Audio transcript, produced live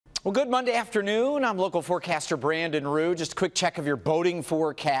Well, good Monday afternoon. I'm local forecaster Brandon Rue. Just a quick check of your boating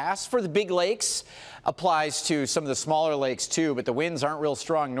forecast for the big lakes. Applies to some of the smaller lakes too, but the winds aren't real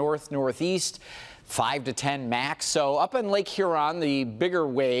strong northeast. 5 to 10 max. So up in Lake Huron, the bigger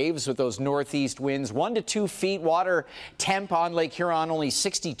waves with those northeast winds, 1 to 2 feet. Water temp on Lake Huron only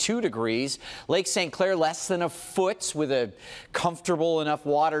 62 degrees. Lake St. Clair less than a foot with a comfortable enough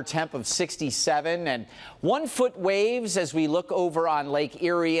water temp of 67, and 1 foot waves as we look over on Lake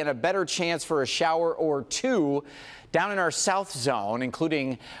Erie, and a better chance for a shower or two down in our south zone,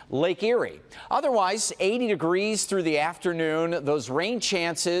 including Lake Erie. Otherwise, 80 degrees through the afternoon. Those rain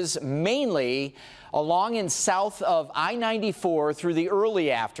chances mainly along and south of I-94 through the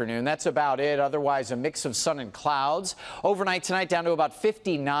early afternoon. That's about it. Otherwise, a mix of sun and clouds. Overnight tonight down to about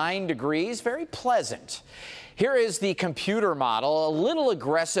 59 degrees. Very pleasant. Here is the computer model, a little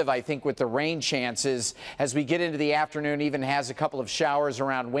aggressive, I think, with the rain chances as we get into the afternoon. Even has a couple of showers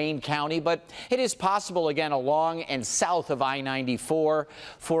around Wayne County, but it is possible again along and south of I-94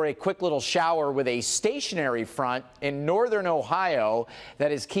 for a quick little shower with a stationary front in northern Ohio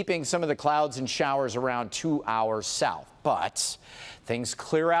that is keeping some of the clouds and showers around 2 hours south. But things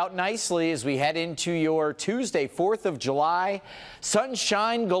clear out nicely as we head into your Tuesday, 4th of July.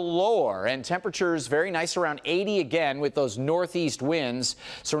 Sunshine galore and temperatures very nice around 80 again with those northeast winds.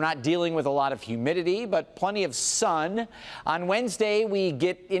 So we're not dealing with a lot of humidity, but plenty of sun. On Wednesday, we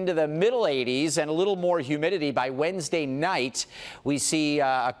get into the middle 80s and a little more humidity. By Wednesday night, we see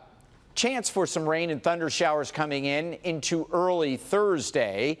a chance for some rain and thunder showers coming in into early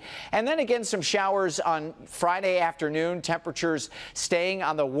Thursday. And then again, some showers on Friday afternoon. Temperatures staying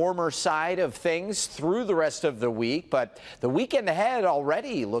on the warmer side of things through the rest of the week. But the weekend ahead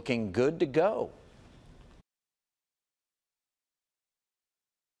already looking good to go.